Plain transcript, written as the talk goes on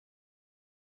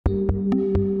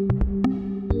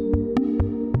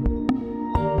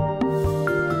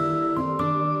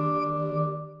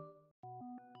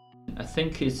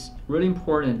think it's really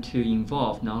important to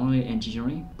involve not only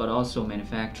engineering, but also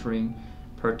manufacturing,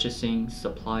 purchasing,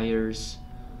 suppliers,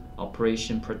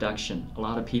 operation, production, a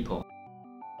lot of people.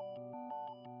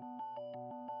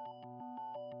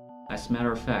 As a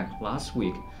matter of fact, last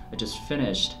week, I just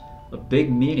finished a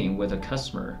big meeting with a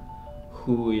customer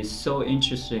who is so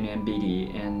interested in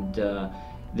MBD, and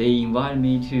they invited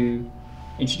me to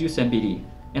introduce MBD.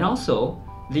 And also,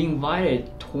 they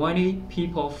invited 20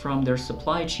 people from their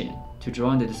supply chain to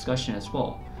join the discussion as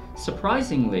well.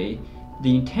 Surprisingly,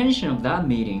 the intention of that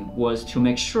meeting was to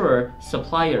make sure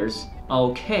suppliers are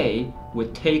okay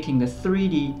with taking the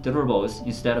 3D deliverables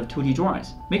instead of 2D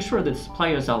drawings. Make sure that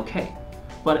suppliers are okay.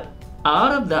 But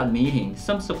out of that meeting,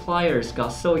 some suppliers got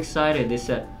so excited, they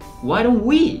said, why don't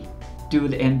we do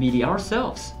the MBD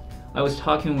ourselves? I was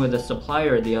talking with a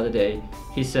supplier the other day.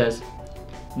 He says,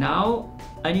 now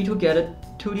I need to get a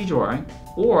 2D drawing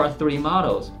or 3D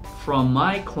models from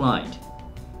my client.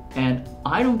 And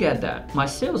I don't get that. My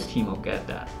sales team will get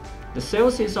that. The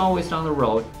sales is always on the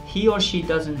road. He or she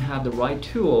doesn't have the right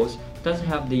tools, doesn't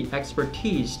have the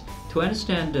expertise to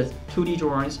understand the 2D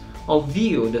drawings or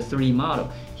view the 3D model.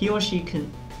 He or she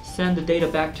can send the data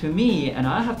back to me, and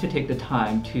I have to take the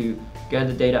time to get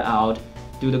the data out,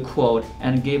 do the quote,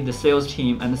 and give the sales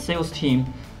team, and the sales team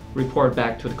report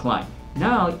back to the client.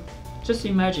 Now, just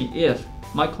imagine if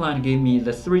my client gave me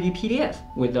the 3D PDF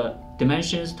with the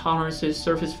dimensions, tolerances,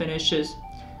 surface finishes.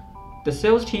 The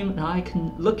sales team and I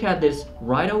can look at this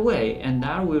right away, and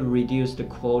that will reduce the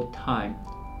quote time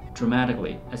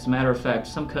dramatically. As a matter of fact,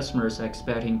 some customers are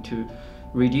expecting to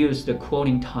reduce the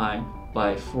quoting time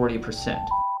by 40%.